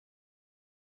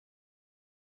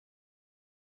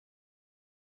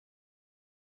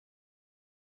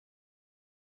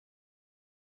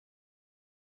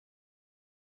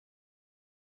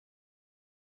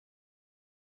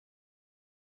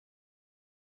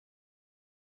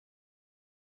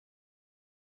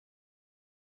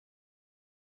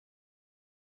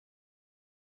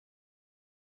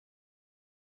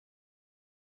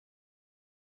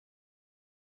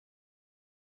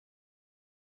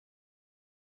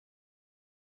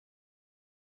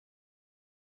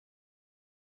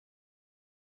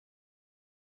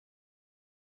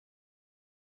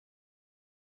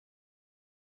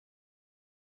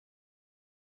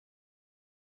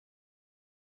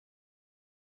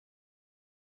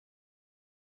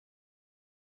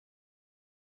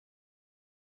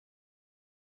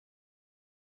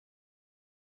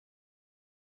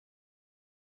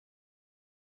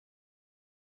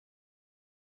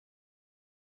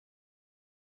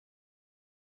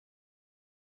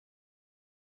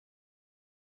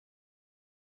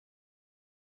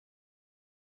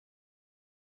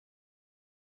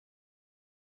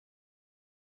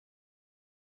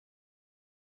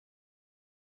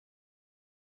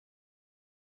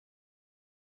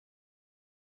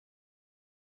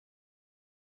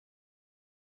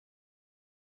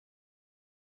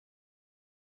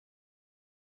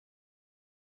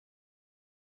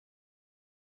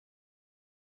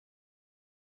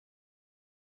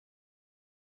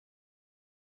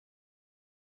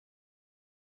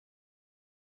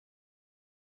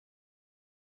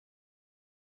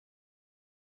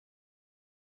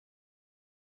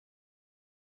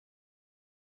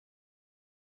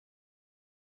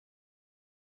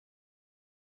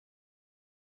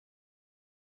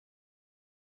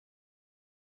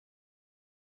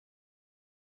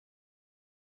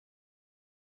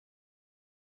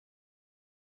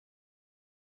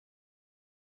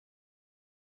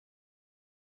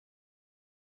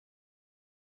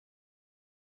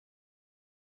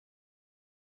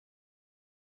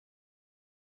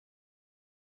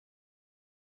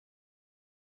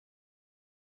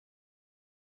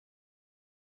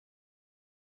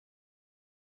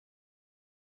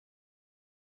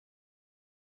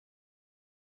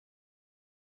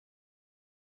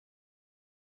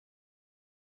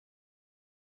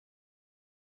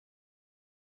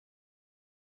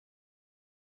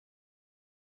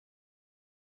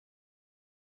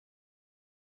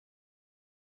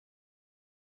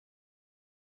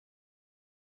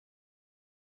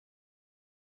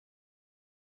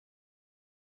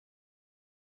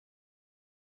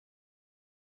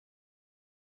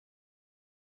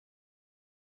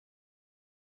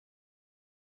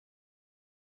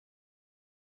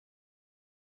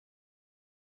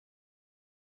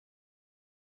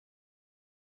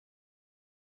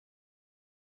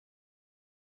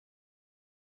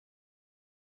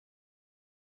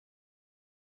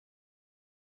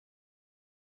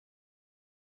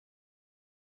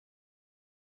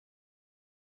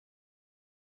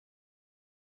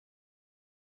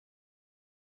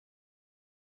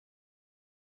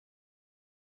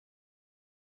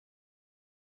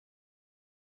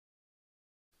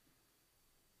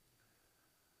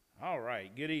All right,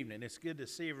 good evening. It's good to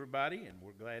see everybody, and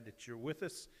we're glad that you're with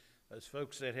us. Those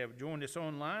folks that have joined us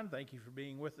online, thank you for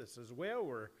being with us as well.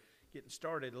 We're getting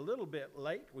started a little bit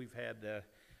late. We've had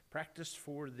practice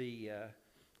for the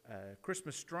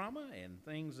Christmas drama and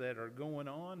things that are going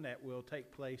on that will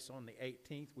take place on the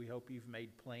 18th. We hope you've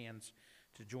made plans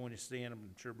to join us then. I'm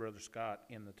sure Brother Scott,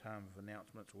 in the time of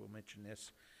announcements, will mention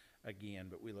this again,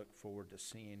 but we look forward to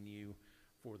seeing you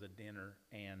for the dinner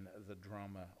and the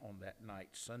drama on that night,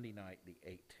 Sunday night, the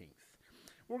 18th.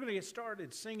 We're going to get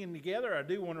started singing together. I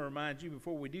do want to remind you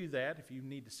before we do that, if you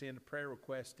need to send a prayer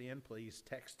request in, please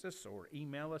text us or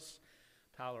email us.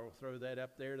 Tyler will throw that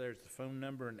up there. There's the phone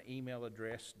number and the email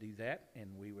address. Do that,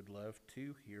 and we would love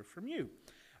to hear from you.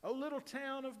 O Little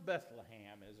Town of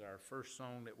Bethlehem is our first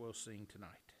song that we'll sing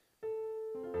tonight.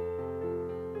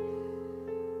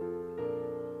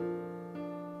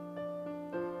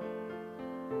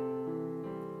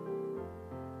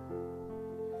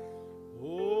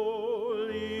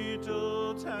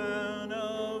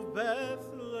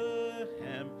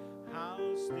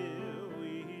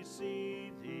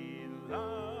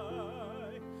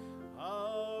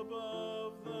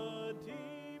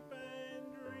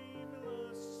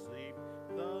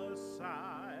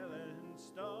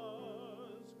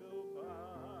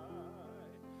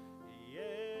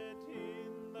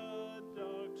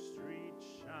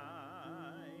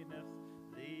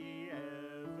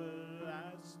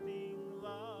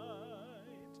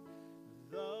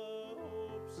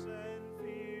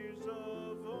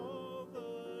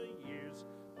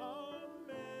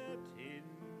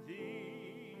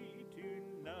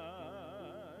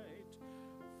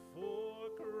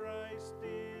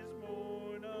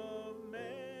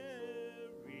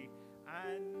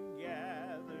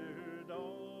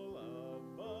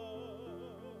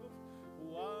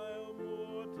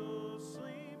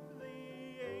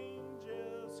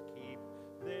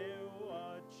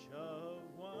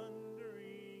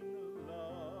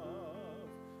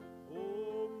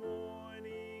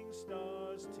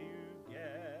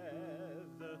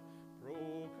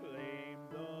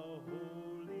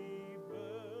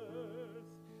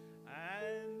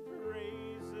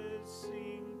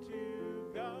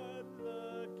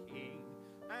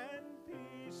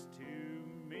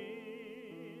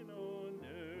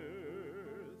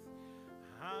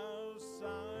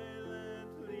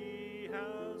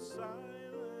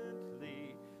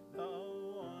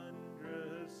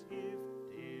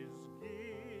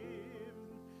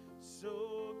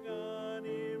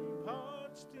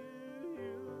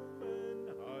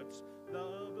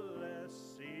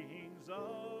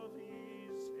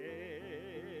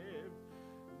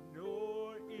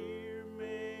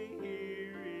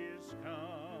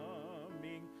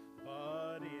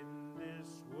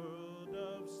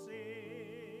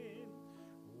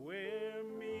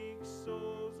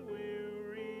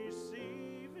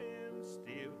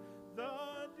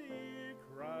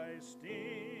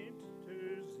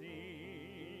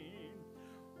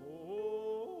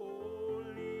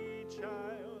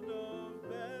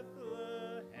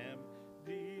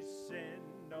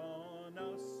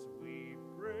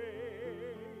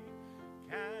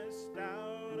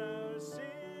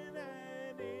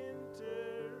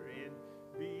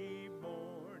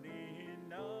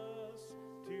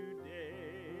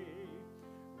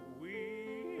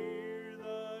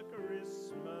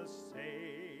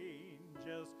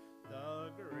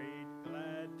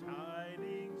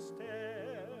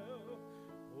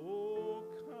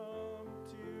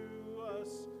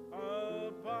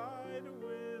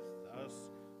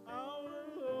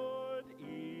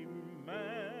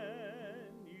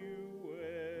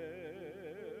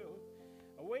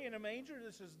 In a Manger.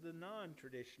 This is the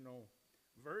non-traditional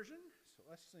version, so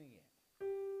let's sing it.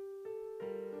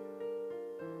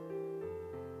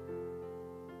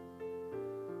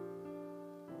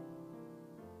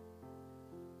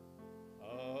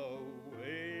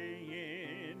 Away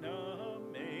in a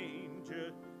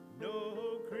manger,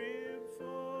 no crib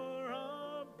for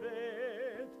a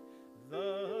bed, the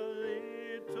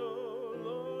little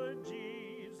Lord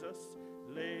Jesus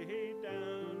laid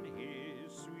down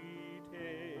his sweet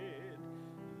head.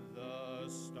 The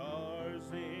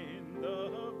stars in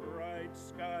the bright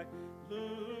sky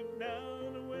look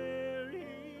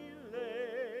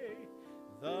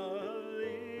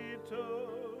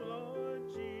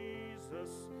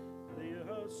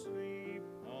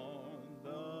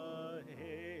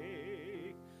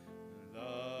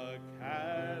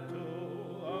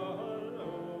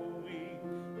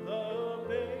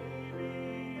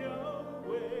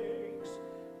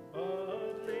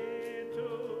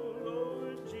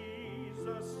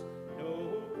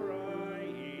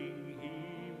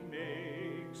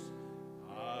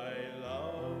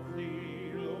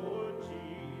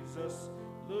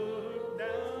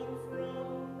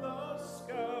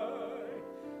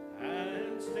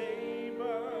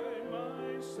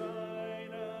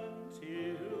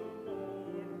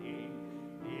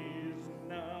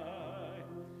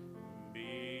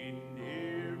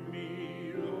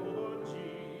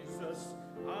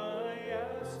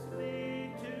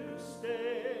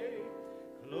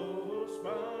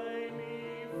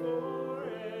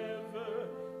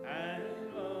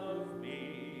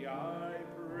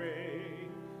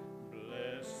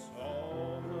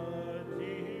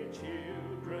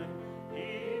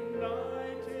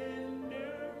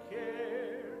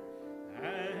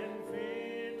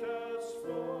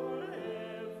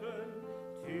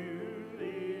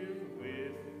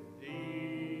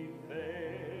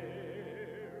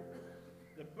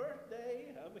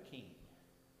of a King.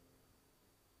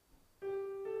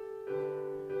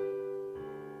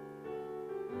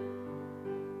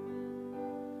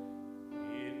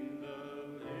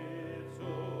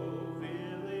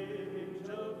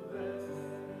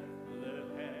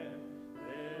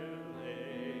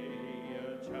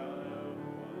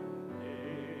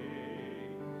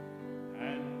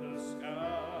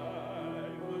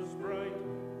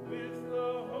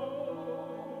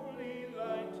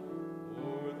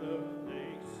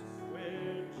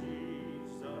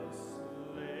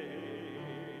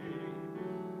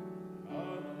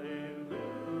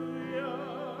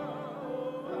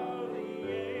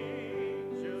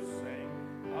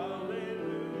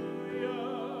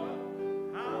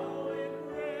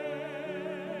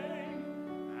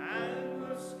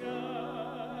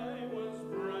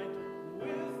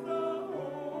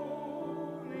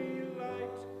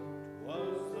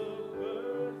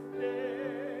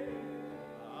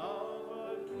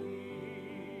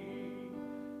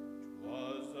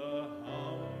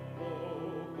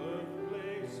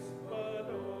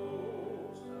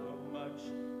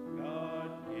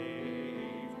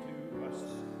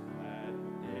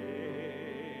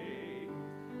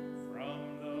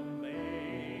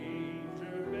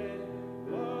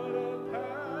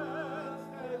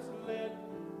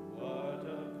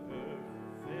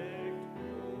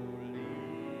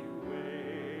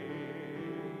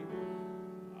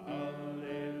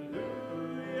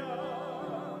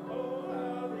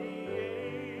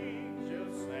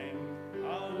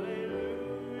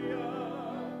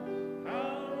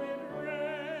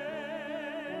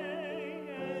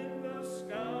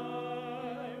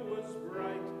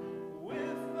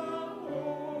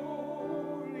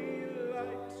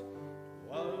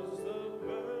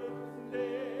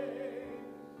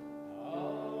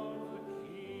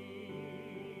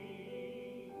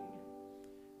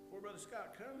 Brother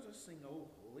Scott comes, let's sing "O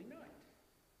Holy Night."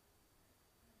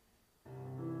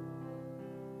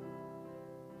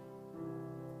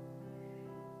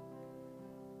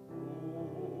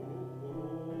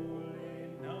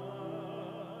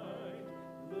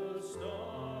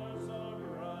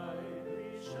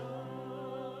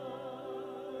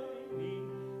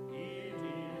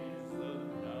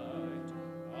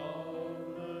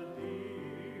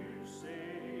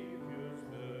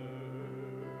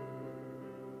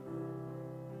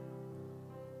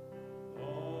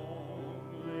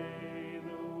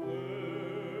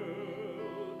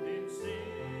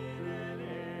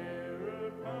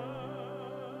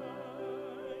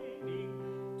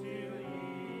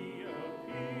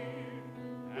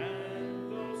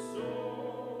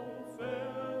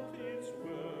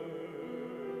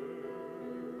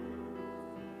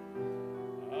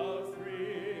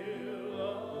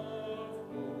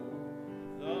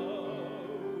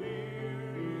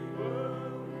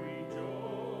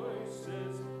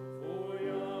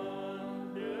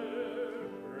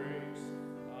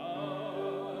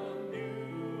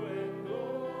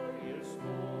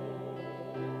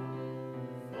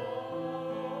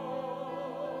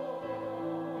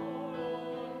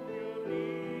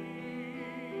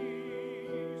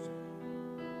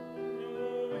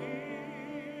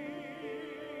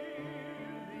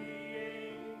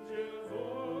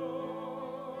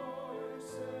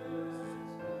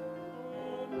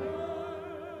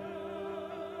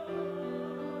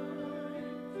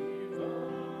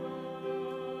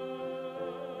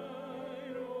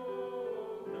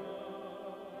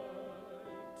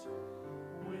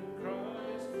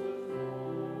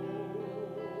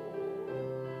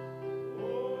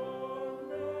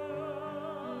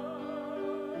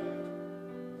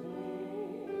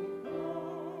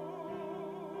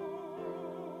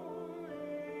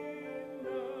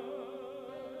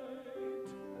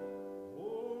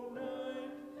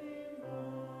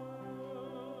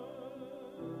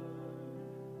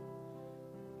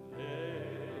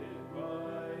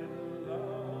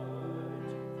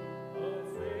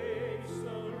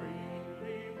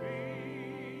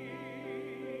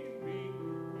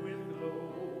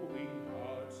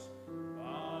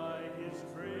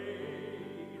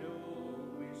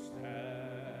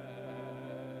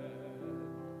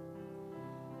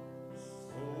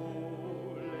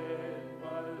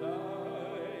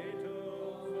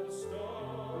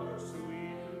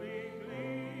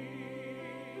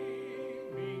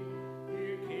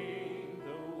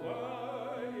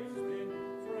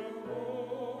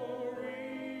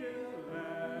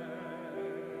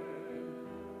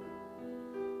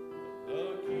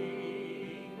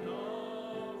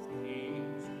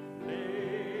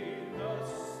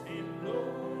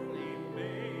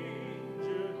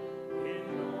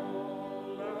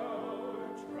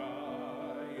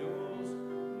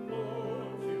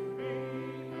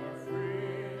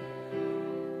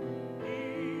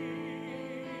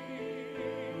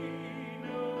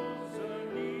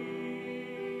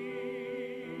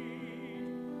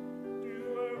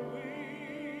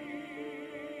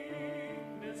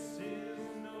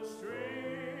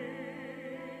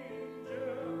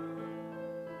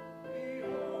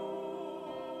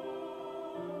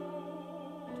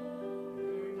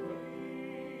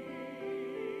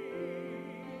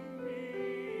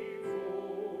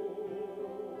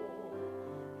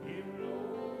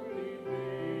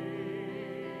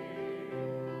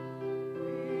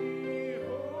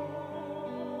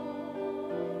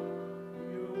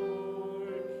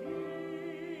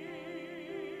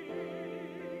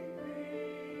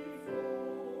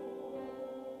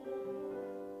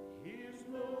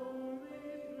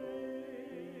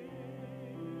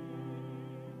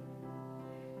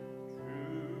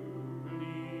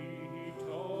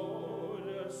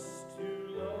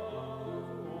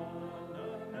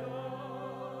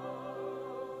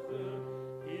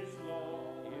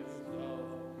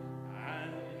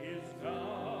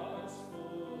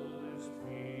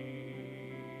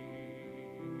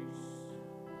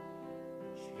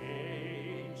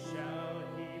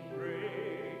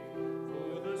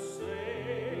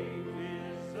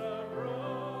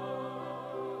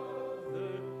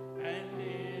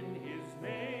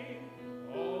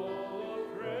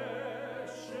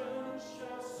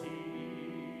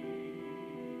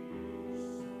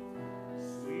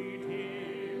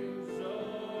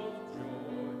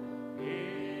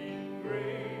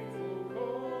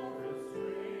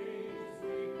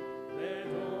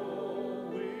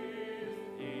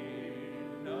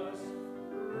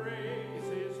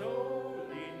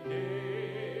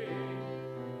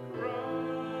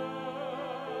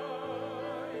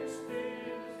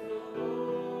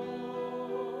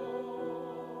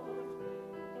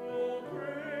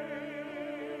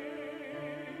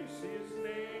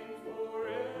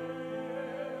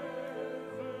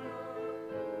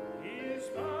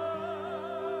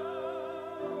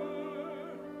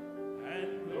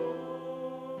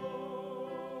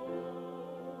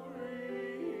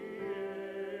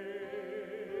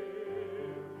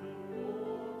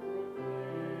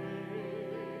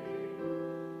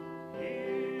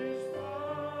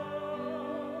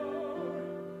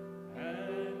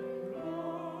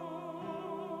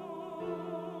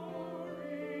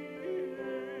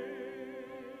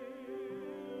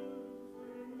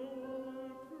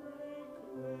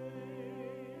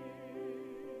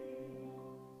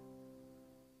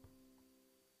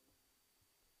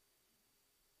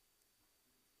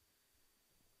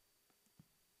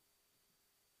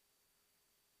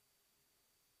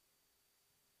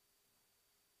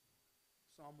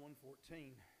 Psalm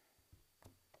 114.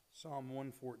 Psalm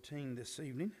 114 this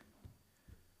evening.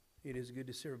 It is good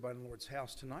to see everybody in the Lord's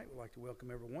house tonight. We'd like to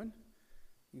welcome everyone.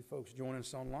 You folks joining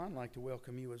us online, I'd like to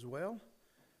welcome you as well.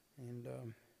 And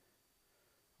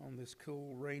on this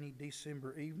cool, rainy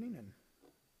December evening, and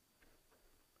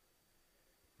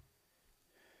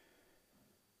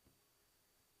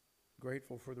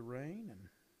grateful for the rain, and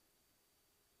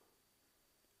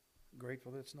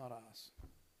grateful that it's not ice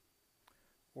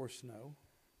or snow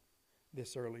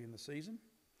this early in the season.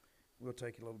 We'll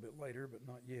take it a little bit later, but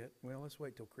not yet. Well, let's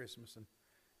wait till Christmas, and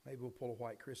maybe we'll pull a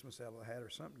white Christmas out of the hat or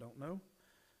something, don't know.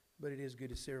 But it is good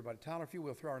to see everybody. Tyler, if you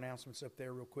will, throw our announcements up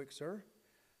there real quick, sir.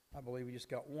 I believe we just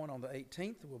got one on the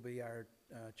 18th. It will be our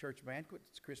church banquet.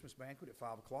 It's a Christmas banquet at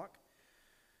 5 o'clock.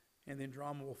 And then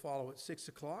drama will follow at 6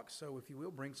 o'clock. So if you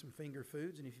will, bring some finger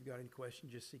foods. And if you've got any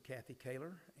questions, just see Kathy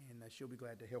Kaler, and she'll be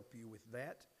glad to help you with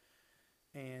that.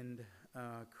 And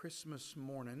Christmas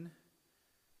morning,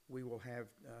 we will have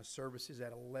services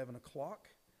at 11 o'clock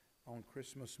on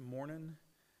Christmas morning.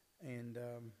 And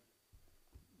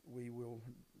we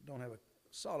don't have a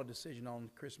solid decision on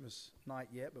Christmas night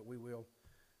yet, but we will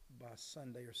by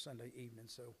Sunday or Sunday evening.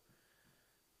 So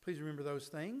please remember those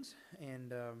things.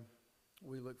 And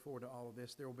we look forward to all of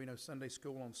this. There will be no Sunday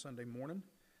school on Sunday morning,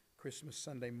 Christmas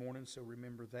Sunday morning, so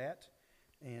remember that.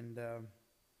 And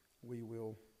we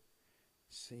will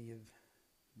see you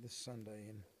this Sunday.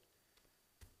 And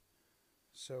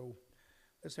so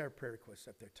let's have a prayer request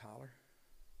up there, Tyler.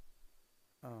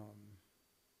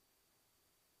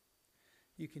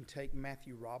 You can take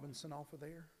Matthew Robinson off of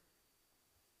there.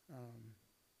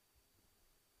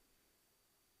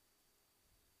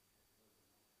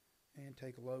 And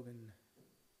take Logan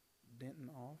Denton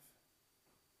off.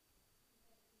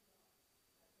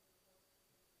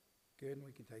 Good, and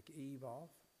we can take Eve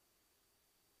off.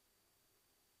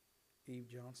 Eve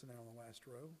Johnson there on the last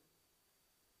row.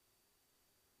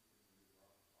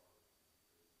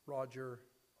 Roger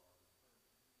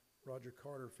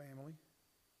Carter family.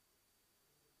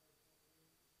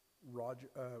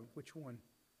 Which one?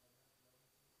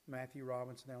 Matthew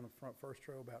Robinson down the front first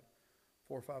row, about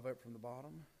 4 or 5 up from the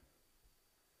bottom.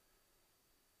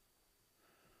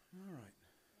 All right.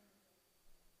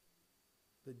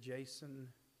 The Jason,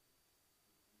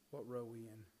 what row are we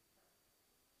in?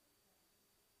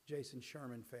 Jason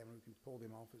Sherman family, we can pull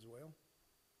them off as well.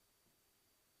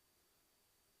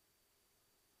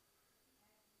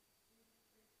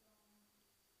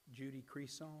 Judy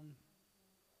Creasong,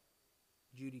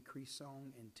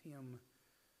 and Tim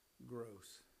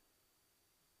Gross.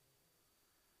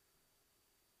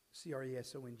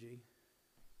 Cresong.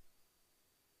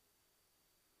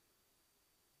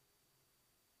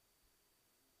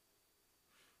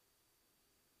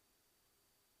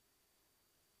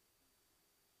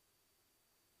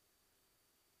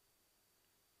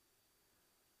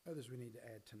 Others we need to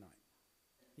add tonight.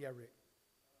 Yeah, Rick.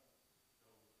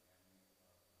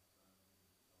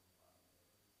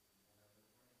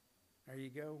 There you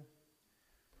go.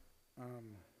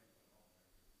 And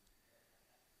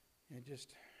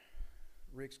just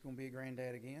Rick's going to be a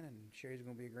granddad again, and Sherry's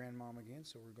going to be a grandmom again,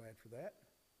 so we're glad for that.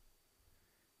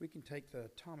 We can take the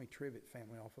Tommy Trivett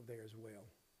family off of there as well.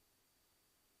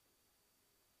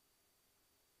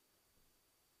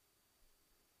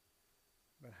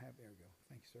 But there we go.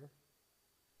 Thank you, sir.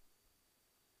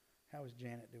 How is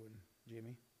Janet doing,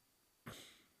 Jimmy?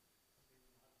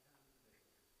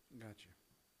 Gotcha.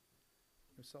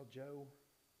 I saw Joe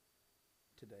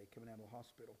today coming out of the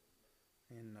hospital,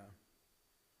 and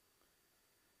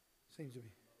seems to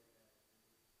be,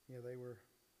 they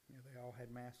all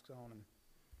had masks on and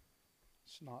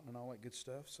snotting and all that good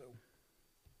stuff. So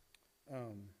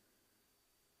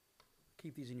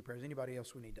keep these in your prayers. Anybody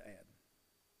else we need to add?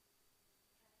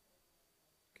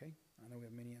 Okay, I know we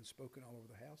have many unspoken all over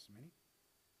the house. Many.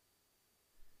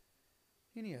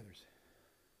 Any others?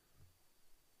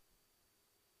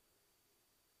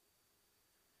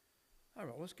 All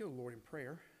right, let's go to the Lord in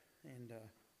prayer. And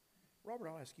Robert,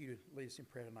 I'll ask you to lead us in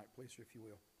prayer tonight, please, sir, if you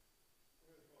will.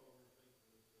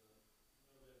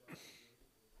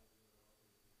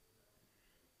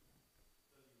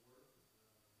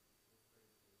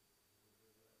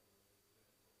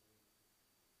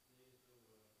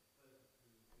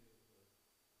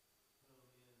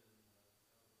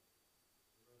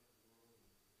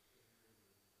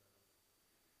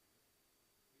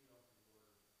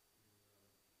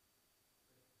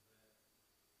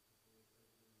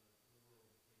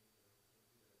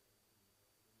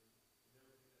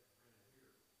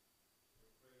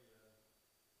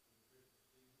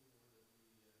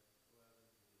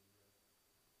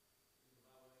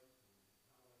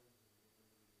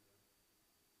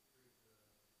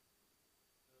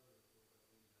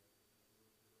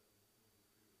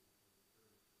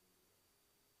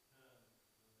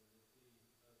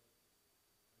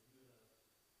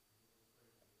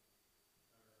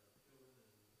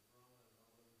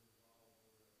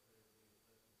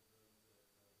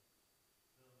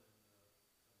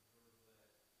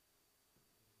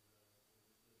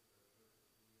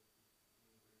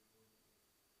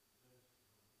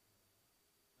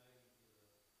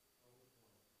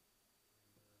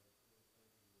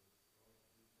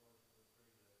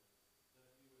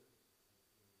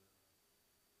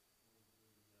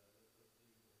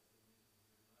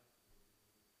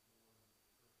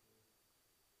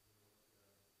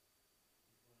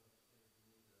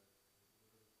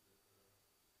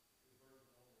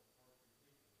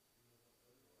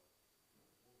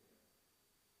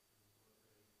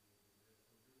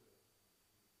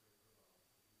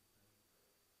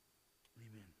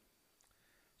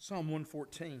 Psalm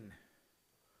 114.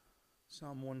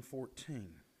 Psalm 114.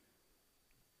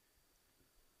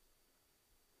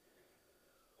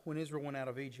 When Israel went out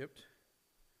of Egypt,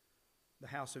 the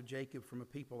house of Jacob from a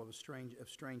people of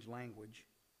strange language,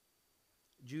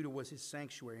 Judah was his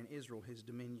sanctuary and Israel his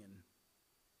dominion.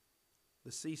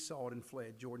 The sea saw it and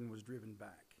fled. Jordan was driven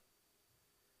back.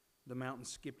 The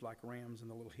mountains skipped like rams and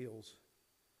the little hills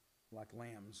like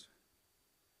lambs.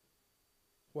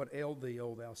 What ailed thee,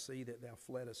 O thou sea, that thou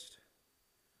fleddest?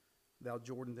 Thou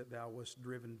Jordan, that thou wast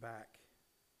driven back?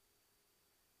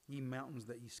 Ye mountains,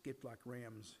 that ye skipped like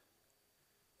rams,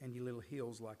 and ye little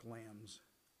hills like lambs.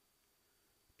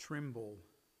 Tremble,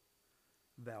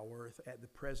 thou earth, at the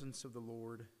presence of the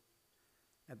Lord,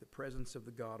 at the presence of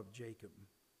the God of Jacob,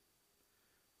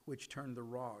 which turned the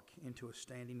rock into a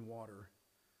standing water,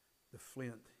 the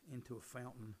flint into a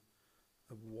fountain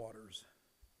of waters.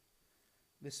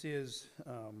 This is,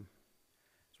 as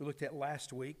we looked at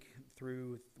last week,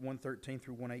 through 113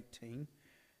 through 118.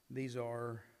 These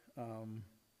are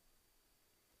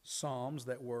Psalms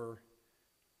that were,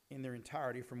 in their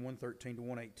entirety, from 113 to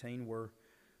 118, were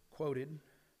quoted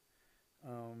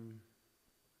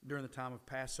during the time of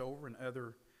Passover and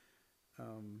other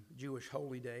Jewish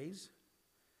holy days.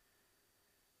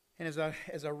 And as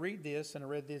I read this, and I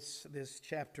read this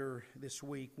chapter this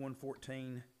week,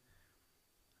 114,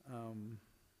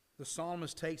 the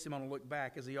psalmist takes him on a look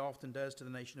back, as he often does, to the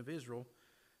nation of Israel,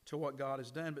 to what God has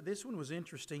done. But this one was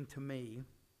interesting to me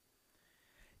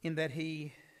in that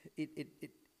he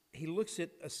looks at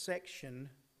a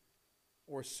section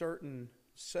or a certain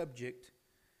subject,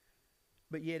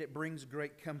 but yet it brings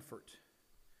great comfort.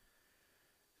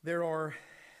 There are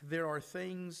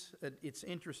things that it's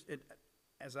interesting.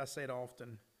 As I said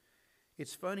often,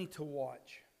 it's funny to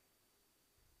watch.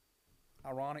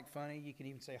 Ironic funny, you can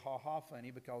even say ha-ha funny,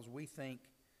 because we think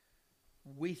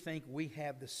we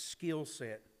have the skill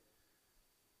set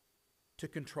to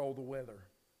control the weather.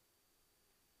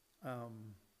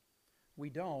 We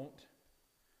don't,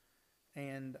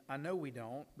 and I know we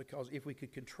don't, because if we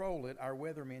could control it, our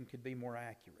weathermen could be more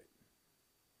accurate.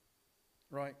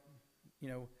 Right? You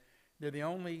know, they're the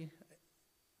only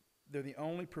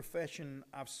profession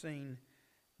I've seen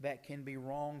that can be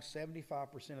wrong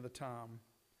 75% of the time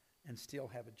and still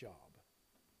have a job,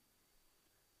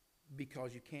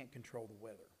 because you can't control the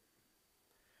weather.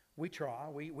 We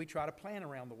try to plan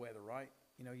around the weather, right?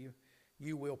 You know,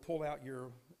 you will pull out your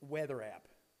weather app,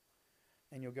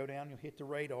 and you'll go down, you'll hit the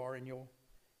radar, and you'll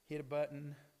hit a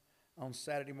button on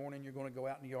Saturday morning. You're going to go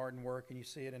out in the yard and work, and you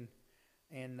see it, and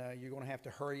you're going to have to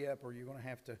hurry up, or you're going to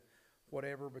have to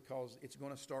whatever, because it's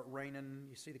going to start raining.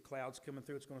 You see the clouds coming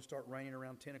through. It's going to start raining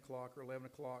around 10 o'clock or 11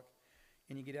 o'clock.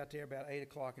 And you get out there about 8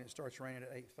 o'clock and it starts raining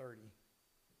at 8:30.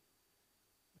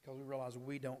 Because we realize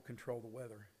we don't control the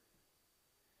weather.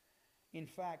 In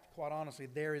fact, quite honestly,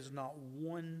 there is not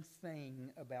one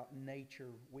thing about nature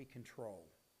we control.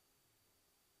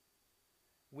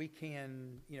 We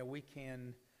can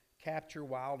capture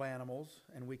wild animals,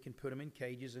 and we can put them in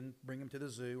cages and bring them to the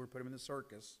zoo or put them in the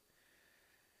circus.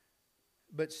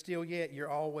 But still yet, you're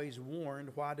always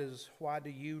warned, why do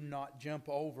you not jump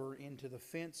over into the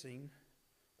fencing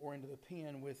or into the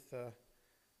pen with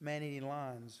man-eating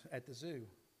lions at the zoo?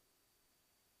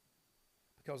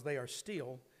 Because they are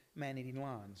still man-eating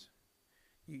lions.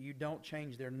 You don't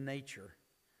change their nature.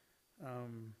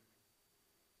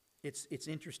 It's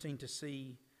interesting to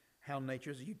see how nature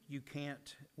is.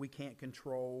 We can't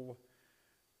control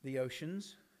the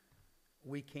oceans.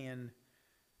 We can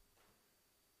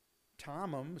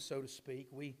time them, so to speak.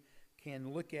 We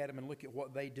can look at them and look at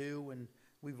what they do, and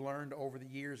we've learned over the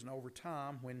years and over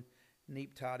time when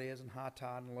neap tide is and high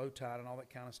tide and low tide and all that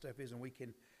kind of stuff is, and we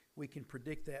can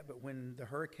predict that. But when the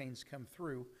hurricanes come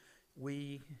through,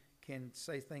 we can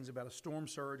say things about a storm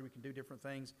surge. We can do different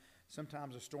things.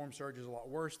 Sometimes a storm surge is a lot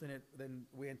worse than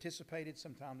we anticipated.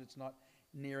 Sometimes it's not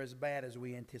near as bad as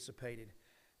we anticipated.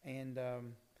 And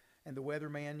the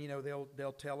weatherman,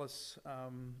 they'll tell us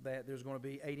that there's going to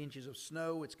be 8 inches of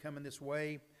snow. It's coming this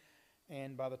way.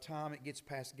 And by the time it gets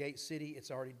past Gate City,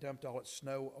 it's already dumped all its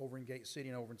snow over in Gate City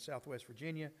and over in Southwest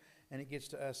Virginia. And it gets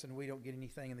to us, and we don't get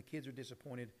anything. And the kids are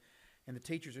disappointed, and the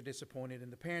teachers are disappointed, and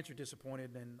the parents are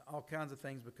disappointed, and all kinds of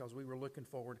things, because we were looking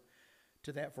forward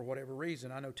to that for whatever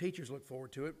reason. I know teachers look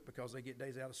forward to it because they get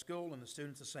days out of school, and the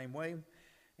students the same way.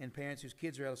 And parents whose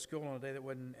kids are out of school on a day that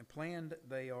wasn't planned,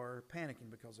 they are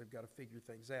panicking because they've got to figure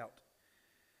things out.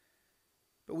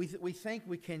 But we think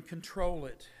we can control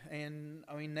it. And,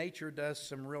 nature does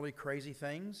some really crazy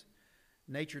things.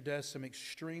 Nature does some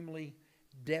extremely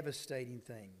devastating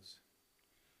things.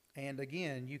 And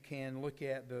again, you can look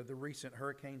at the recent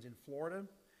hurricanes in Florida.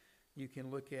 You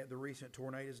can look at the recent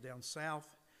tornadoes down south.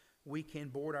 We can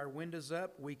board our windows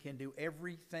up. We can do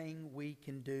everything we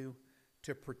can do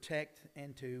to protect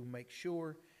and to make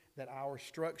sure that our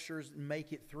structures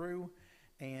make it through.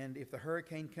 And if the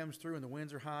hurricane comes through and the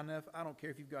winds are high enough, I don't care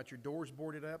if you've got your doors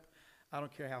boarded up. I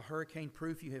don't care how hurricane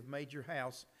proof you have made your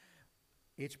house.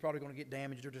 It's probably going to get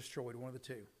damaged or destroyed, one of the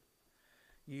two.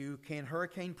 You can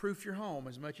hurricane proof your home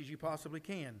as much as you possibly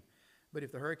can. But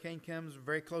if the hurricane comes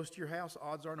very close to your house,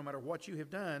 odds are no matter what you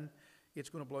have done, it's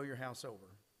going to blow your house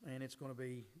over. And it's going to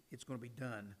be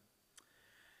done.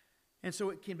 And so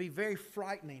it can be very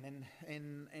frightening,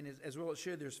 and as well it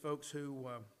should. There's folks who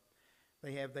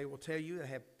they will tell you they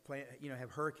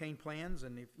have hurricane plans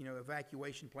and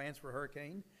evacuation plans for a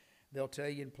hurricane. They'll tell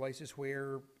you in places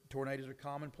where tornadoes are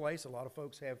commonplace. A lot of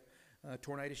folks have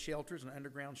tornado shelters and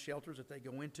underground shelters that they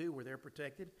go into where they're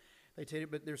protected. They tell you,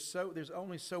 but there's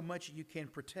only so much you can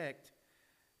protect,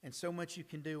 and so much you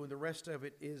can do, and the rest of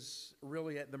it is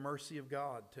really at the mercy of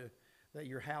God. That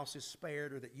your house is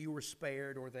spared, or that you were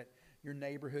spared, or that your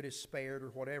neighborhood is spared, or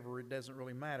whatever. It doesn't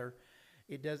really matter.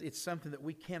 It's something that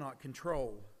we cannot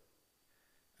control.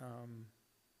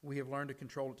 We have learned to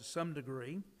control it to some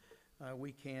degree.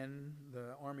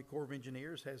 The Army Corps of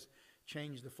Engineers has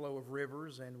changed the flow of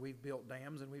rivers, and we've built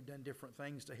dams, and we've done different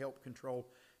things to help control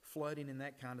flooding and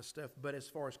that kind of stuff. But as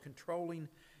far as controlling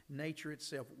nature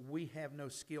itself, we have no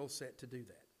skill set to do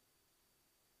that.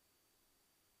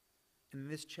 In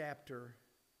this chapter,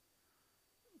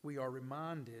 we are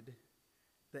reminded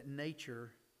that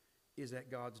nature is at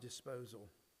God's disposal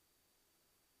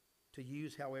to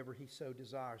use however He so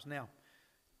desires. Now,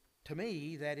 to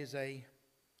me, that is a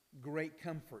great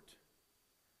comfort,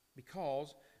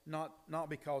 because not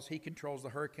because He controls the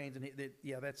hurricanes, and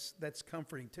that's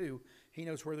comforting too. He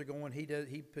knows where they're going.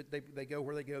 They go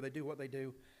where they go. They do what they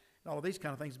do, and all of these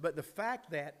kind of things. But the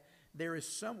fact that there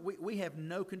is we have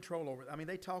no control over it. I mean,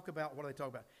 they talk about, what do they talk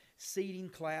about? Seeding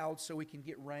clouds so we can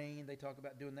get rain. They talk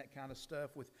about doing that kind of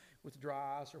stuff with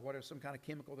dry ice or whatever, some kind of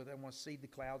chemical that they want to seed the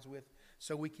clouds with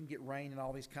so we can get rain and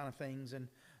all these kind of things, and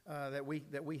that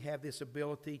we have this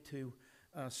ability to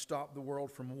stop the world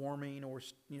from warming, or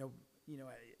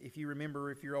if you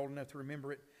remember, if you're old enough to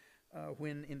remember it,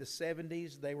 when in the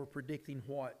 70s they were predicting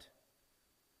what?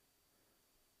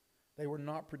 They were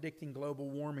not predicting global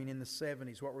warming in the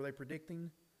 70s. What were they predicting?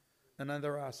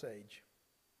 Another ice age.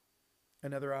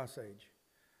 Another ice age.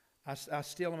 I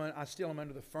still am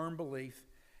under the firm belief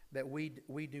that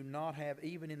we do not have,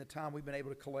 even in the time we've been able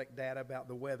to collect data about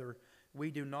the weather, we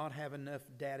do not have enough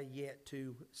data yet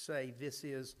to say this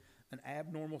is an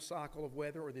abnormal cycle of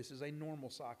weather or this is a normal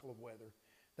cycle of weather.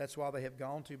 That's why they have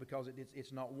gone to, because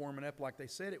it's not warming up like they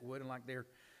said it would and like their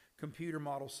computer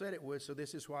model said it would. So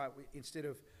this is why instead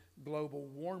of global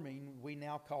warming, we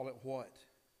now call it what?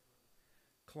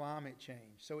 Climate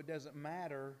change. So it doesn't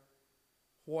matter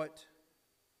what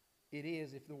it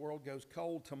is. If the world goes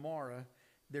cold tomorrow,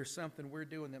 there's something we're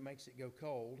doing that makes it go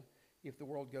cold. If the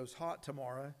world goes hot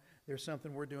tomorrow, there's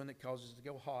something we're doing that causes it to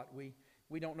go hot. We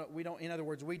don't know. In other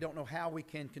words, we don't know how we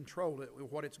can control it,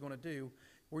 what it's going to do.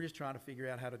 We're just trying to figure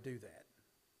out how to do that.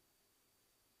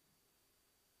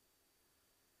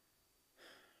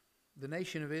 The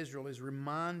nation of Israel is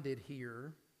reminded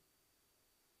here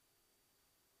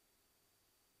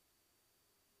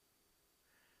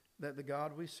that the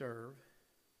God we serve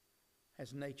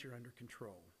has nature under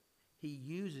control. He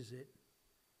uses it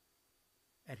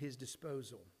at His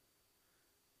disposal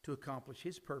to accomplish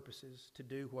His purposes, to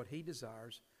do what He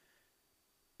desires,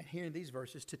 and here in these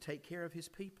verses, to take care of His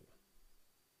people.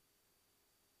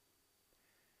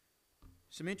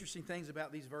 Some interesting things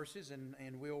about these verses, and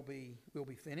we'll be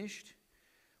finished.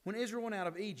 When Israel went out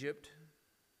of Egypt,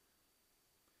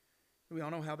 we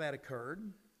all know how that occurred.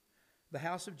 The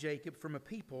house of Jacob from a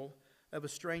people of a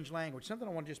strange language. Something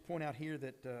I want to just point out here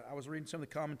that I was reading some of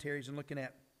the commentaries and looking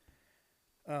at.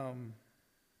 The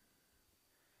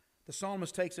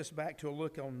psalmist takes us back to a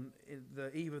look on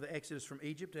the eve of the Exodus from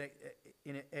Egypt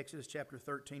in Exodus chapter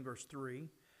 13, verse 3.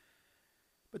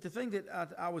 But the thing that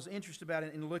I was interested about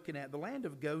in looking at, the land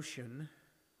of Goshen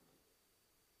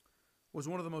was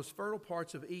one of the most fertile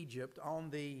parts of Egypt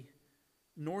on the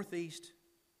northeast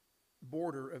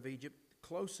border of Egypt,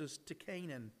 closest to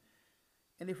Canaan.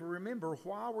 And if we remember,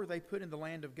 why were they put in the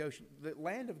land of Goshen? The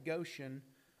land of Goshen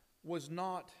was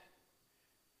not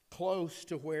close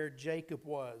to where Jacob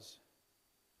was.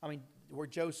 Where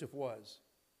Joseph was.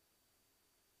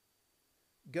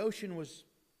 Goshen was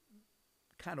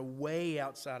kind of way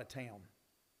outside of town.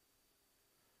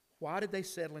 Why did they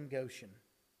settle in Goshen?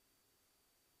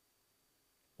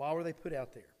 Why were they put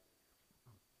out there?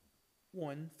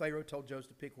 One, Pharaoh told Joseph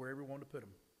to pick wherever he wanted to put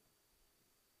them.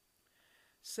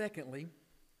 Secondly,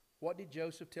 what did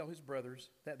Joseph tell his brothers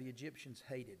that the Egyptians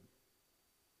hated?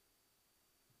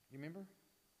 You remember?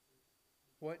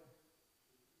 What?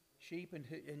 Sheep and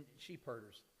sheep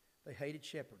herders. They hated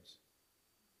shepherds.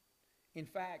 In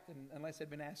fact, and unless they'd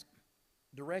been asked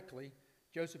directly,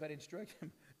 Joseph had instructed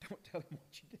him, don't tell him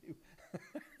what you do.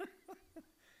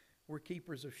 We're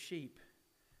keepers of sheep,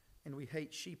 and we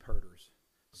hate sheep herders.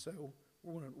 So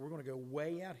we're going to go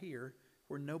way out here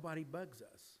where nobody bugs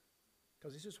us,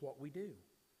 because this is what we do.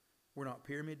 We're not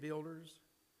pyramid builders.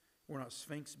 We're not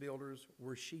sphinx builders.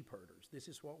 We're sheep herders. This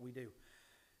is what we do.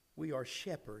 We are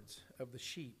shepherds of the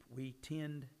sheep. We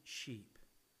tend sheep.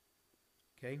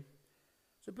 Okay?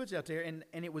 So it puts it out there, and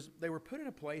they were put in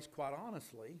a place, quite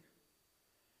honestly,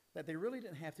 that they really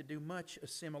didn't have to do much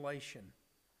assimilation.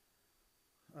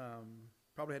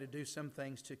 Probably had to do some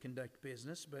things to conduct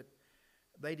business, but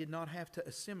they did not have to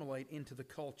assimilate into the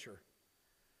culture.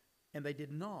 And they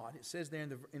did not. It says there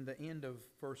in the end of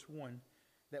verse 1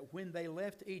 that when they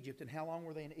left Egypt, and how long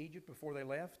were they in Egypt before they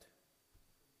left?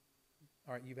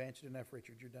 All right, you've answered enough,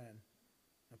 Richard. You're done.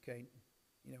 Okay,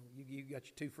 you know you got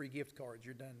your 2 free gift cards.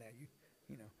 You're done now.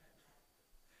 You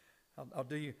know, I'll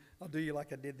do you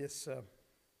like I did this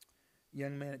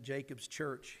young man at Jacob's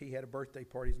church. He had a birthday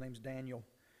party. His name's Daniel,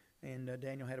 and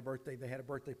Daniel had a birthday. They had a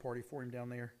birthday party for him down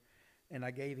there, and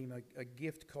I gave him a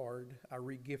gift card. I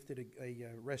re-gifted a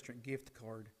restaurant gift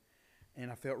card, and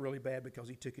I felt really bad because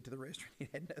he took it to the restaurant. He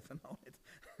had nothing on it.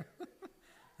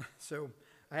 So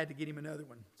I had to get him another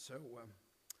one. So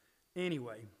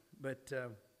anyway, but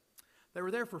they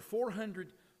were there for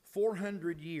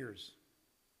 400 years.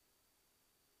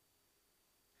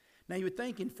 Now you would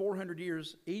think in 400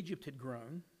 years Egypt had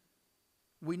grown.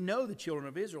 We know the children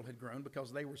of Israel had grown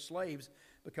because they were slaves,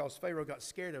 because Pharaoh got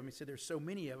scared of them. He said there's so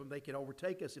many of them they could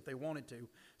overtake us if they wanted to.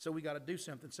 So we got to do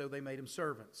something. So they made them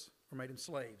servants or made them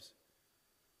slaves.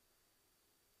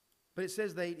 But it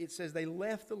says they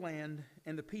left the land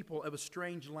and the people of a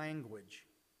strange language.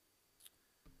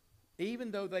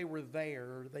 Even though they were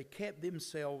there, they kept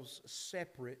themselves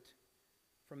separate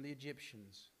from the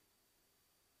Egyptians.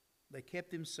 They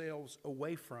kept themselves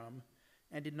away from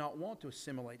and did not want to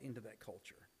assimilate into that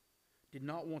culture. Did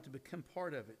not want to become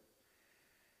part of it.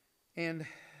 And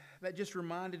that just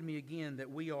reminded me again that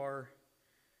we are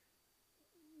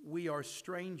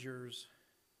strangers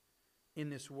in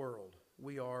this world.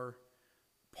 We are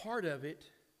part of it.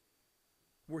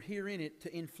 We're here in it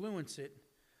to influence it,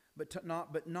 but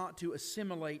not to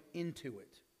assimilate into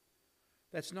it.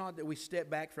 That's not that we step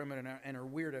back from it and are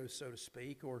weirdos, so to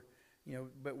speak, or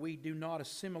but we do not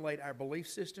assimilate. Our belief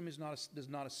system does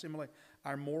not assimilate.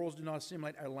 Our morals do not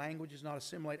assimilate. Our language does not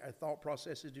assimilate. Our thought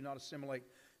processes do not assimilate.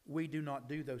 We do not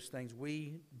do those things.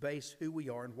 We base who we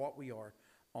are and what we are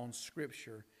on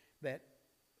Scripture. That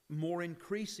more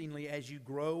increasingly, as you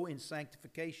grow in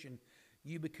sanctification,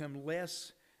 you become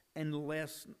less and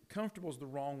less, comfortable is the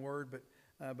wrong word,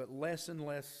 but less and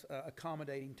less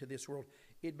accommodating to this world.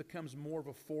 It becomes more of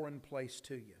a foreign place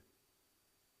to you.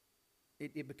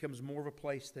 It becomes more of a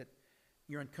place that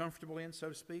you're uncomfortable in, so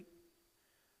to speak.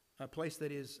 A place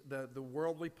that is the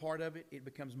worldly part of it. It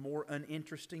becomes more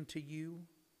uninteresting to you.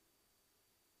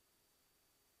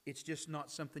 It's just not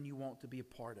something you want to be a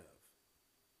part of,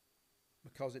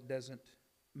 because it doesn't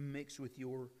mix with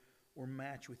your, or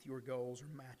match with your goals, or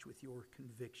match with your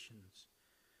convictions.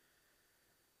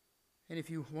 And if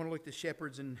you want to look at the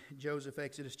shepherds in Joseph,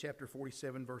 Exodus chapter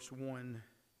 47, verse 1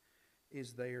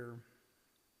 is there.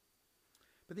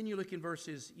 But then you look in verse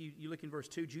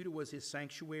 2, Judah was his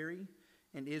sanctuary,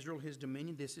 and Israel his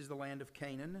dominion. This is the land of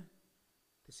Canaan.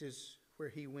 This is where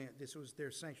he went. This was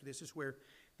their sanctuary. This is where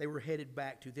they were headed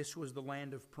back to. This was the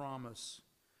land of promise.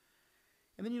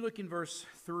 And then you look in verse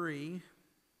 3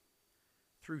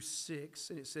 through 6,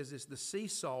 and it says this: the sea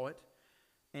saw it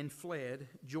and fled.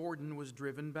 Jordan was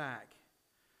driven back.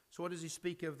 So what does he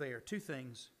speak of there? 2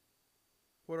 things.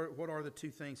 What are the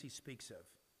 2 things he speaks of?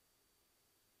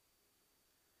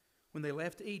 When they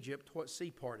left Egypt, what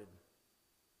sea parted?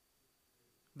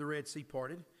 The Red Sea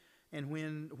parted. And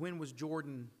when was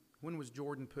Jordan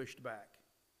pushed back?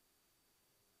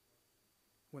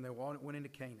 When they went into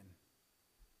Canaan.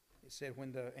 It said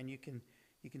and you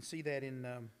can see that in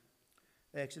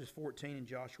Exodus 14 and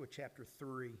Joshua chapter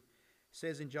 3. It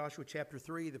says in Joshua chapter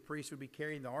 3, the priests would be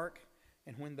carrying the ark,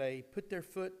 and when they put their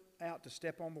foot out to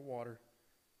step on the water,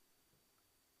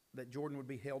 that Jordan would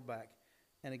be held back.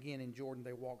 And again, in Jordan,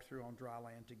 they walked through on dry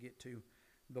land to get to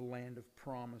the land of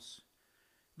promise.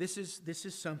 This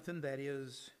is something that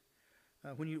is,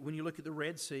 when you look at the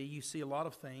Red Sea, you see a lot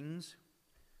of things.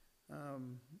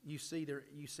 You see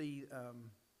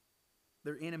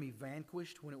their enemy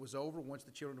vanquished when it was over, once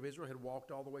the children of Israel had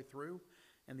walked all the way through,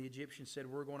 and the Egyptians said,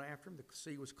 we're going after them. The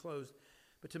sea was closed.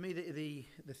 But to me,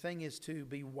 the thing is to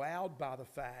be wowed by the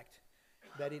fact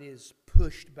that it is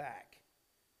pushed back.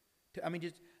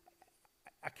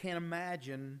 I can't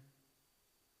imagine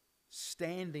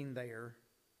standing there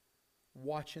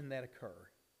watching that occur.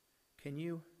 Can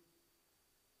you?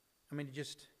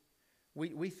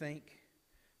 We think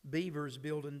beavers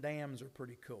building dams are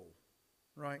pretty cool,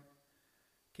 right?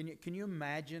 Can you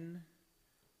imagine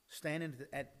standing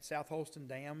at South Holston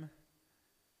Dam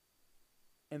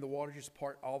and the water just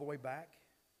part all the way back,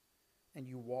 and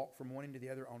you walk from one end to the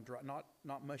other on dry,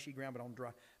 not mushy ground, but on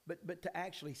dry, but to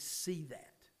actually see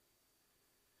that,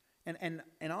 and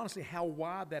honestly, how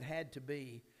wide that had to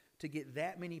be to get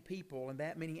that many people and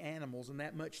that many animals and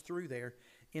that much through there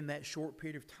in that short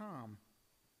period of time.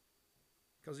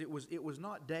 Because it was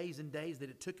not days and days that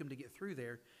it took them to get through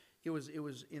there. It was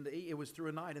through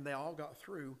a night, and they all got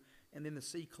through, and then the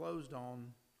sea closed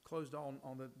on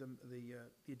the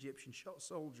Egyptian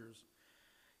soldiers.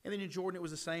 And then in Jordan it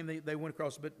was the same. They went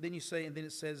across. But then it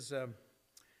says,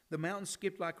 the mountains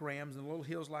skipped like rams, and the little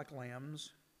hills like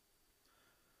lambs.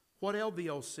 What ailed thee,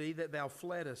 O sea, that thou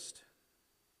fleddest?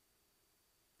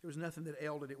 There was nothing that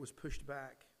ailed it. It was pushed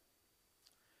back.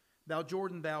 Thou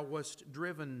Jordan, thou wast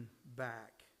driven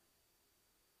back.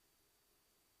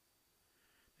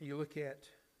 And you look at,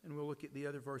 and we'll look at the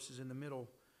other verses in the middle,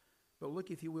 but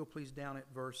look, if you will, please, down at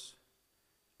verse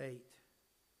 8.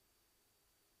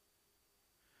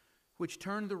 Which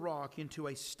turned the rock into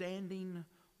a standing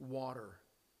water.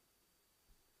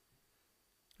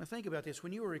 Now think about this.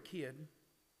 When you were a kid,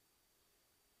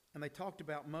 and they talked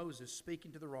about Moses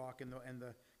speaking to the rock,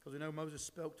 because we know Moses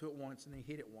spoke to it once and he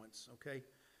hit it once, okay?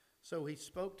 So he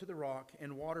spoke to the rock,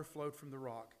 and water flowed from the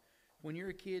rock. When you're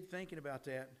a kid thinking about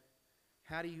that,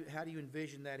 how do you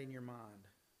envision that in your mind?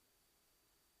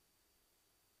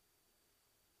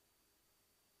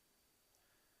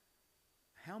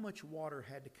 How much water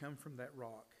had to come from that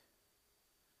rock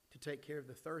to take care of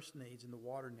the thirst needs and the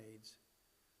water needs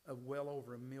of well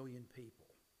over 1 million people?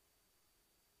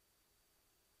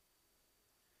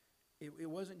 It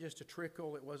wasn't just a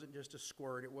trickle. It wasn't just a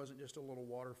squirt. It wasn't just a little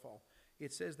waterfall.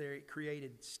 It says there it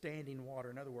created standing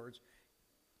water. In other words,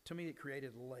 to me it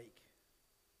created a lake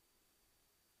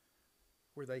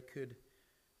where they could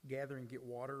gather and get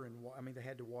water. They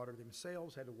had to water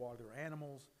themselves, had to water their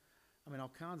animals.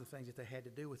 All kinds of things that they had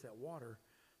to do with that water.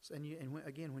 So,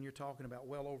 when you're talking about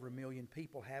well over 1 million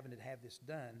people having to have this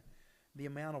done, the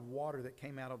amount of water that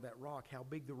came out of that rock, how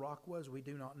big the rock was, we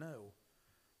do not know.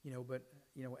 But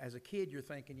as a kid, you're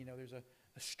thinking, there's a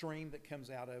stream that comes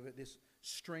out of it, this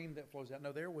stream that flows out.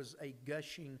 No, there was a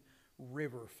gushing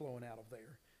river flowing out of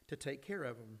there to take care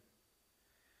of them.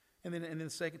 And then the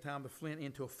second time, the flint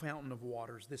into a fountain of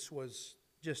waters. This was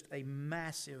just a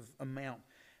massive amount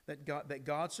that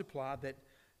God supplied.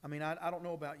 I don't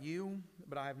know about you,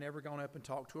 but I have never gone up and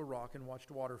talked to a rock and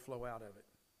watched water flow out of it.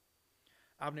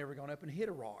 I've never gone up and hit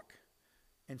a rock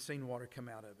and seen water come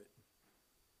out of it.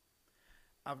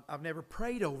 I've never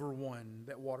prayed over one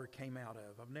that water came out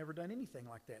of. I've never done anything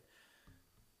like that.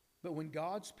 But when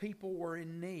God's people were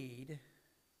in need,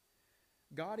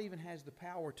 God even has the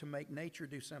power to make nature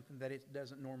do something that it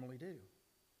doesn't normally do.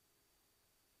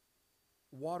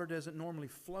 Water doesn't normally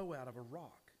flow out of a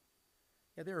rock.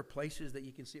 Yeah, there are places that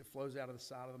you can see it flows out of the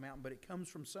side of the mountain, but it comes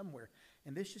from somewhere.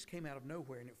 And this just came out of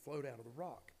nowhere, and it flowed out of the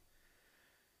rock.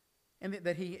 And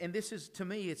this is, to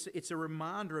me, it's a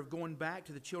reminder of going back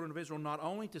to the children of Israel, not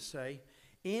only to say,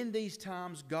 in these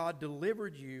times God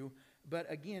delivered you, but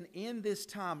again, in this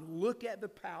time, look at the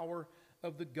power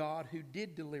of the God who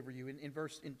did deliver you.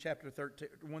 In chapter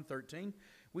 113,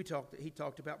 he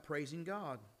talked about praising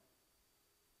God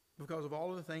because of all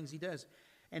of the things he does.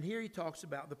 And here he talks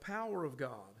about the power of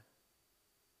God.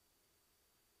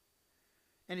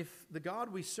 And if the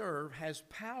God we serve has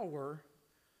power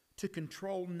to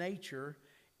control nature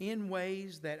in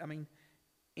ways that,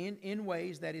 in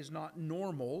ways that is not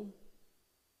normal,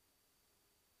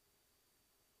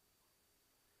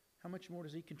 how much more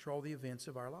does he control the events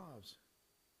of our lives?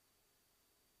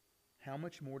 How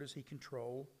much more does he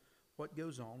control what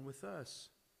goes on with us?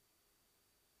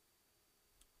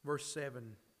 Verse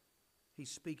 7, he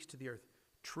speaks to the earth,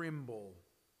 tremble.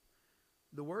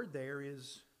 The word there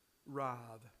is writhe.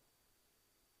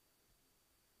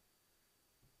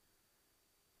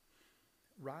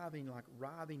 Writhing, like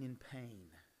writhing in pain.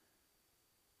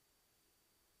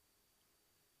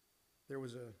 There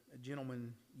was a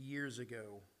gentleman years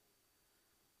ago,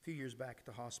 a few years back at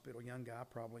the hospital, young guy,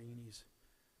 probably in his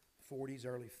 40s,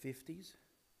 early 50s,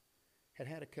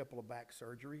 had a couple of back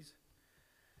surgeries.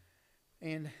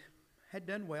 and had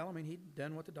done well. I mean, he'd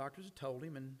done what the doctors had told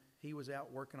him, and he was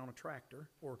out working on a tractor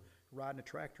or riding a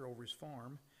tractor over his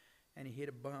farm, and he hit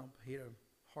a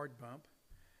hard bump.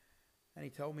 And he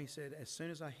told me, he said, as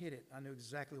soon as I hit it, I knew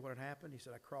exactly what had happened. He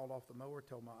said, I crawled off the mower,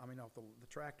 off the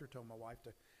tractor, told my wife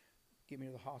to get me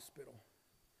to the hospital.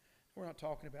 We're not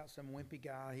talking about some wimpy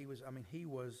guy. He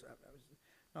was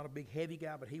not a big, heavy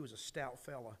guy, but he was a stout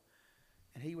fella.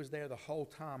 And he was there the whole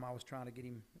time I was trying to get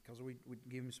him, because we'd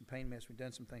give him some pain meds. We'd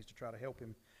done some things to try to help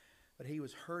him. But he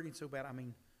was hurting so bad,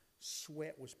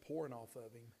 sweat was pouring off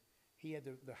of him. He had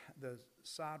the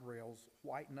side rails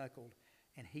white-knuckled,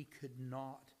 and he could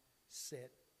not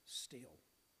sit still.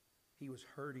 He was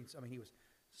hurting. He was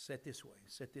sit this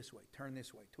way, turn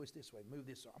this way, twist this way, move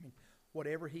this.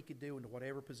 Whatever he could do into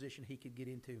whatever position he could get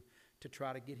into to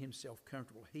try to get himself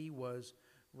comfortable. He was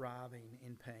writhing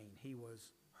in pain. He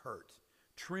was hurt.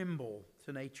 Tremble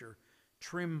to nature.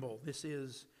 Tremble. This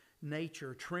is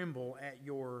nature. Tremble at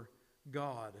your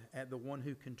God, at the one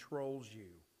who controls you.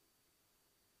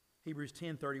 Hebrews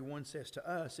 10:31 says, to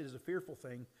us it is a fearful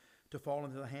thing to fall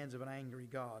into the hands of an angry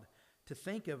God. To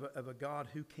think of a God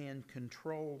who can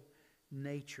control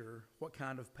nature, what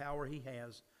kind of power he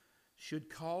has, should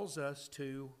cause us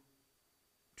to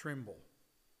tremble.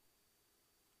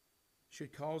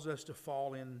 Should cause us to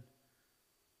fall in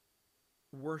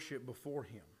worship before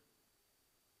him.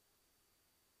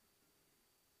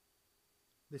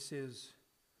 This is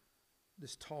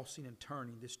this tossing and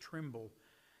turning, this tremble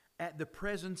at the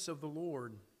presence of the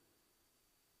Lord,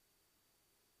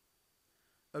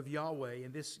 of Yahweh.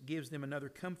 And this gives them another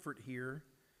comfort here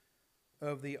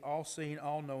of the all-seeing,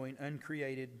 all-knowing,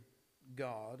 uncreated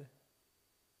God.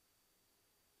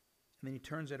 And then he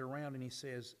turns that around and he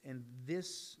says, and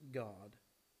this God,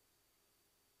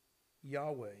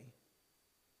 Yahweh,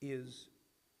 is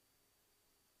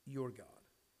your God.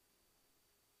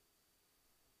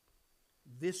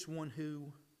 This one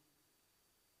who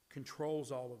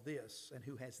controls all of this and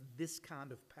who has this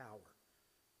kind of power.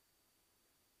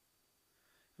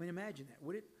 Imagine that.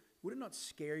 Would it not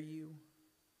scare you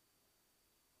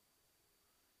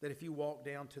that if you walk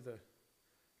down to the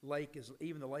lake,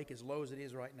 even the lake as low as it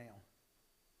is right now,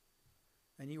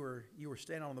 and you were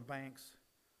standing on the banks,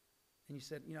 and you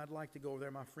said, I'd like to go over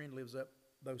there. My friend lives up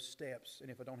those steps,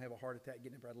 and if I don't have a heart attack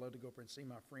getting up there, I'd love to go up there and see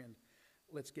my friend.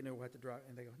 Let's get in there. We'll have to drive.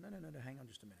 And they go, no, hang on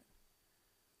just a minute.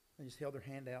 They just held their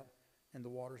hand out, and the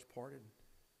waters parted.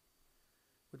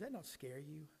 Would that not scare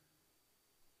you?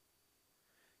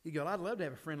 You go, I'd love to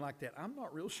have a friend like that. I'm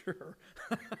not real sure.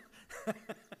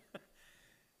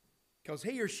 Because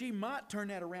he or she might turn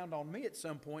that around on me at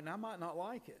some point, and I might not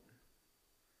like it.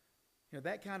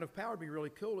 That kind of power would be really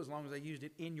cool as long as they used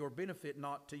it in your benefit,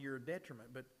 not to your detriment.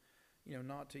 But,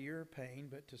 not to your pain,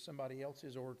 but to somebody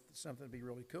else's, or something to be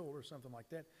really cool or something like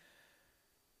that.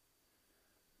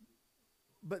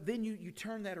 But then you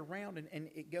turn that around and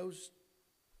it goes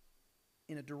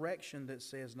in a direction that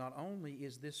says not only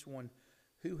is this one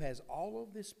who has all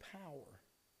of this power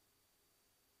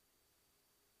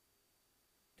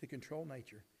to control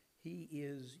nature, he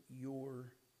is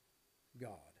your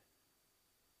God.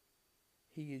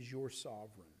 He is your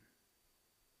sovereign.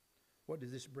 What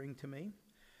does this bring to me?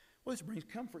 Well, this brings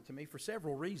comfort to me for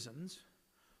several reasons.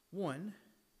 One,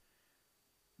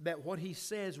 that what he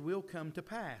says will come to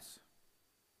pass.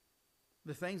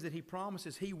 The things that he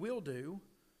promises he will do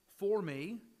for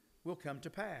me will come to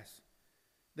pass.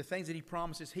 The things that he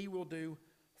promises he will do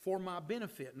for my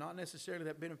benefit, not necessarily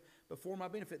that benefit, but for my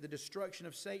benefit. The destruction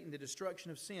of Satan, the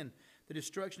destruction of sin, the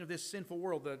destruction of this sinful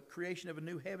world, the creation of a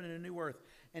new heaven and a new earth,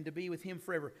 and to be with him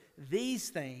forever. These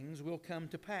things will come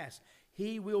to pass.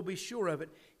 He will be sure of it.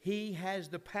 He has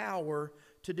the power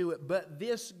to do it. But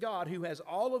this God who has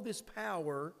all of this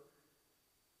power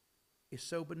is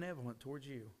so benevolent towards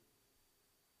you,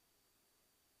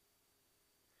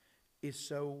 is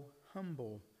so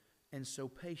humble and so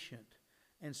patient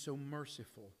and so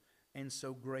merciful and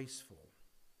so graceful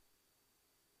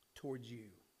towards you.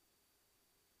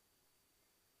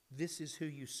 This is who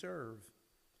you serve.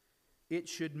 It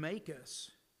should make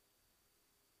us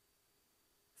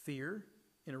fear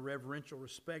in a reverential,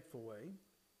 respectful way.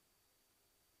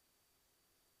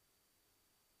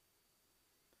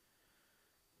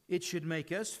 It should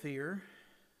make us fear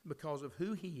because of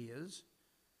who he is.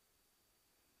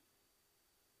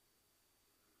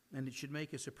 And it should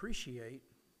make us appreciate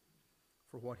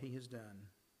for what he has done.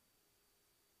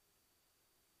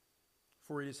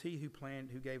 For it is he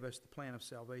who gave us the plan of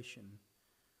salvation.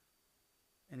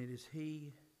 And it is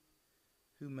he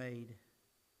who made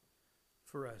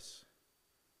for us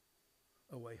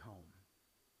a way home.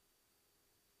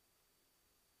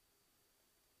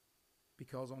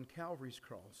 Because on Calvary's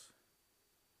cross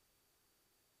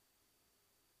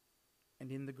and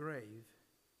in the grave,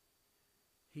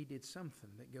 he did something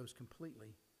that goes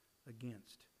completely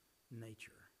against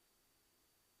nature.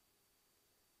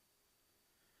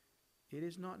 It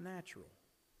is not natural.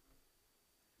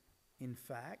 In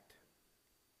fact,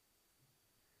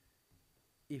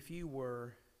 if you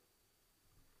were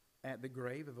at the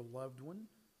grave of a loved one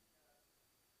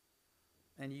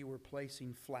and you were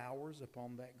placing flowers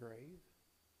upon that grave,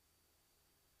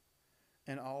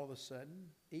 and all of a sudden,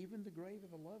 even the grave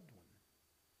of a loved one,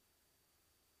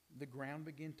 the ground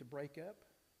began to break up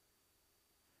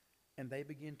and they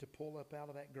begin to pull up out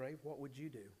of that grave, what would you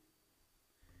do?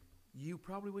 You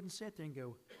probably wouldn't sit there and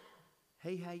go,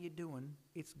 "Hey, how you doing?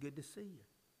 It's good to see you."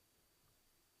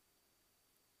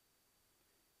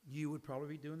 You would probably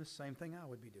be doing the same thing I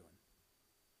would be doing.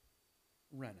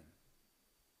 Running.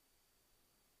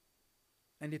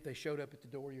 And if they showed up at the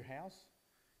door of your house,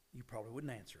 you probably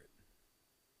wouldn't answer it.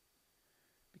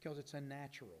 Because it's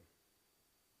unnatural.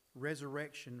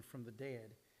 Resurrection from the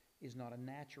dead is not a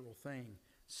natural thing.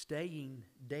 Staying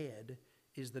dead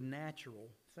is the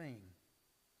natural thing.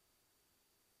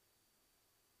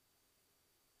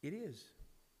 It is.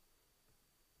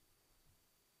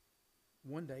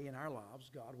 One day in our lives,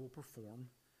 God will perform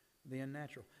the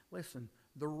unnatural. Listen,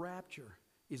 the rapture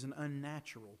is an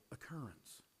unnatural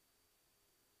occurrence.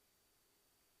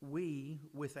 We,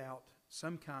 without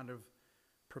some kind of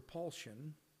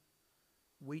propulsion,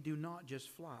 we do not just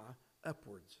fly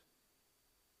upwards.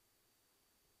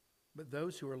 But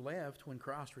those who are left when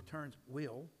Christ returns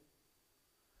will.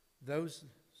 Those,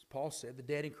 as Paul said, the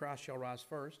dead in Christ shall rise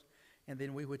first, and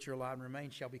then we which are alive and remain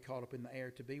shall be caught up in the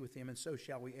air to be with him, and so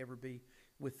shall we ever be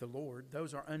with the Lord.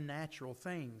 Those are unnatural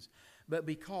things. But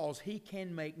because he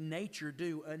can make nature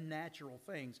do unnatural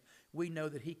things, we know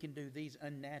that he can do these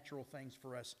unnatural things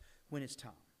for us when it's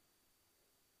time.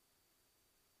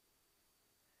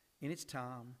 In its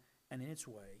time and in its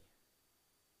way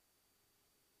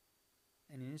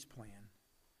and in his plan,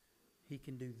 he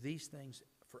can do these things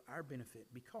for our benefit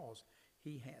because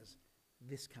he has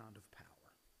this kind of power.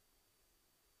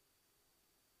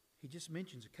 He just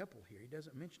mentions a couple here. He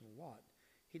doesn't mention a lot.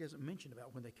 He doesn't mention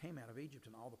about when they came out of Egypt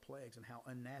and all the plagues and how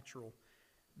unnatural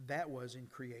that was in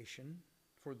creation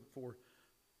for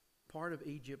part of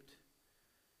Egypt.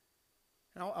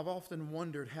 And I've often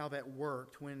wondered how that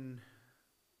worked when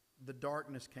the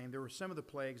darkness came. There were some of the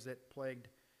plagues that plagued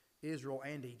Israel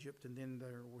and Egypt, and then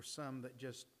there were some that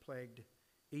just plagued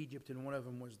Egypt, and one of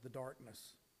them was the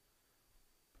darkness.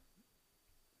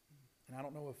 And I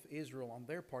don't know if Israel on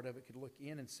their part of it could look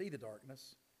in and see the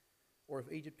darkness, or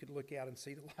if Egypt could look out and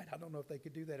see the light. I don't know if they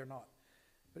could do that or not.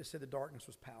 But it said the darkness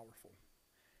was powerful.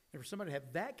 And for somebody to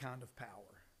have that kind of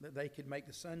power, that they could make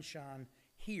the sun shine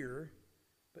here,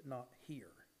 but not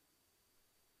here,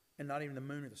 and not even the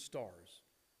moon or the stars,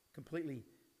 completely,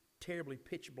 terribly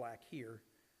pitch black here,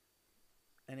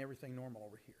 and everything normal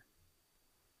over here.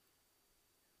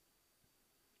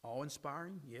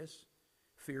 Awe-inspiring, yes.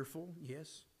 Fearful,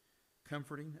 yes.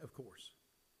 Comforting, of course.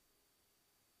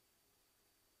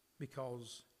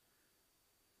 Because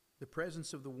the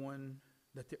presence of the one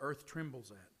that the earth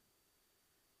trembles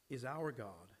at is our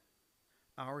God,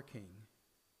 our King,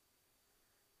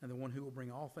 and the one who will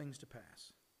bring all things to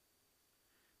pass,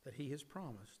 that he has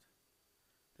promised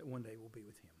that one day we'll be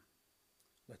with him.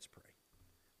 Let's pray.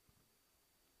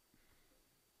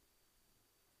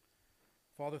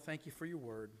 Father, thank you for your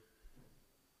word.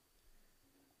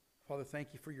 Father,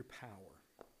 thank you for your power.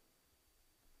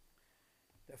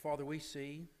 That, Father, we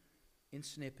see in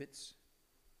snippets,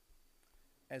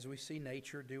 as we see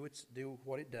nature do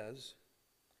what it does.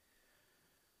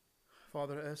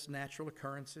 Father, to us, natural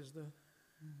occurrences,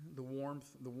 the warmth,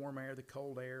 the warm air, the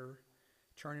cold air,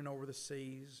 churning over the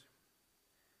seas,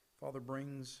 Father,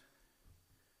 brings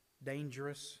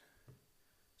dangerous,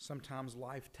 sometimes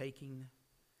life-taking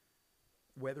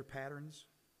weather patterns.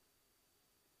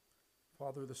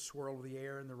 Father, the swirl of the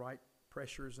air and the right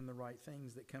pressures and the right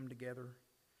things that come together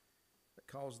that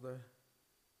cause the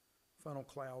funnel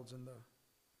clouds and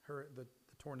the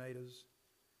tornadoes.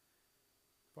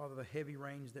 Father, the heavy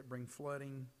rains that bring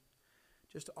flooding,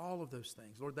 just all of those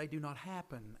things. Lord, they do not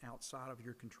happen outside of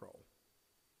your control.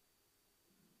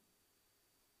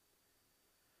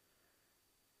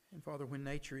 And Father, when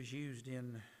nature is used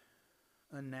in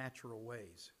unnatural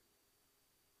ways,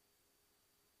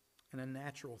 and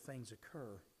unnatural things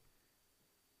occur,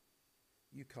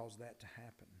 you cause that to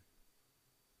happen.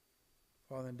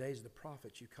 Father, in the days of the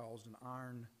prophets, you caused an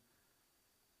iron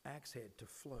axe head to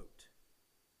float.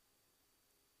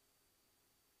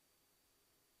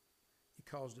 You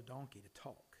caused a donkey to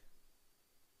talk.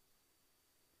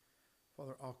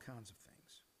 Father, all kinds of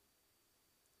things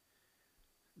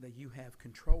that you have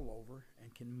control over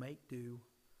and can make do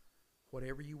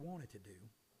whatever you want it to do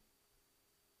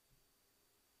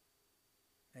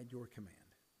at your command.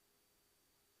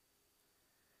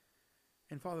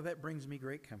 And Father, that brings me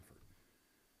great comfort.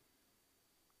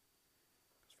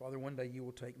 Because Father, one day you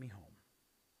will take me home.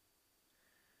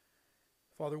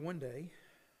 Father, one day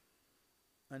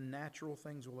unnatural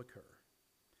things will occur.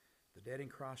 The dead in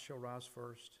Christ shall rise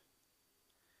first.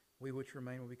 We which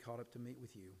remain will be caught up to meet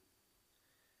with you.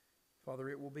 Father,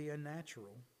 it will be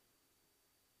unnatural.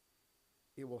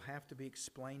 It will have to be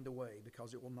explained away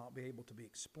because it will not be able to be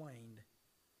explained.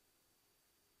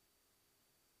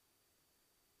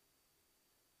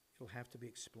 It'll have to be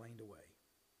explained away.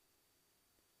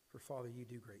 For Father, you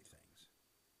do great things.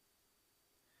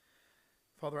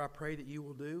 Father, I pray that you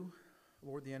will do,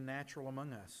 Lord, the unnatural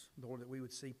among us. Lord, that we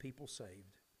would see people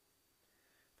saved.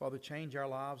 Father, change our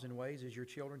lives in ways as your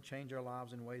children. Change our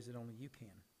lives in ways that only you can.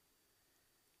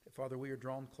 That, Father, we are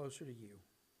drawn closer to you.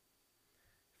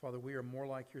 Father, we are more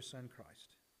like your Son,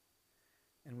 Christ.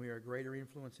 And we are a greater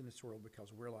influence in this world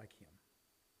because we're like him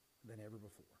than ever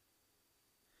before.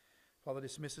 Father,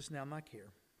 dismiss us now in thy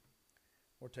care,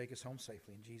 or take us home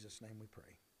safely. In Jesus' name we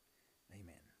pray.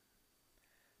 Amen.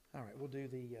 All right, we'll do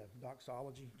the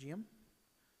doxology. Jim,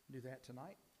 do that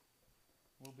tonight.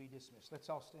 We'll be dismissed. Let's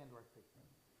all stand to our feet.